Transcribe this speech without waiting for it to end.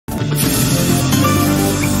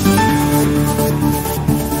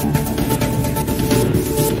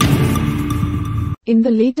In the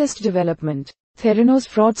latest development, Theranos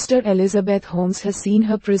fraudster Elizabeth Holmes has seen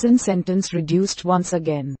her prison sentence reduced once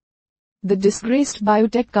again. The disgraced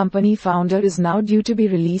biotech company founder is now due to be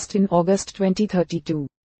released in August 2032.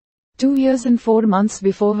 2 years and 4 months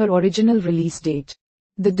before her original release date.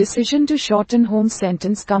 The decision to shorten Holmes'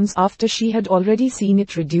 sentence comes after she had already seen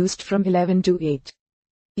it reduced from 11 to 8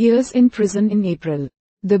 years in prison in April.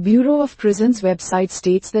 The Bureau of Prisons website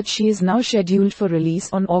states that she is now scheduled for release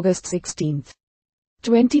on August 16,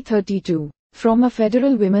 2032, from a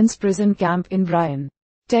federal women's prison camp in Bryan,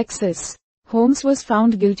 Texas. Holmes was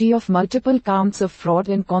found guilty of multiple counts of fraud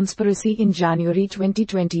and conspiracy in January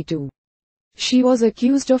 2022. She was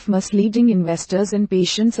accused of misleading investors and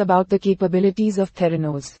patients about the capabilities of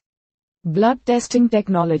Theranos blood testing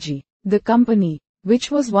technology. The company, which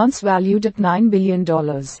was once valued at $9 billion,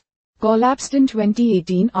 collapsed in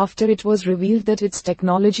 2018 after it was revealed that its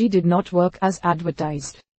technology did not work as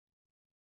advertised.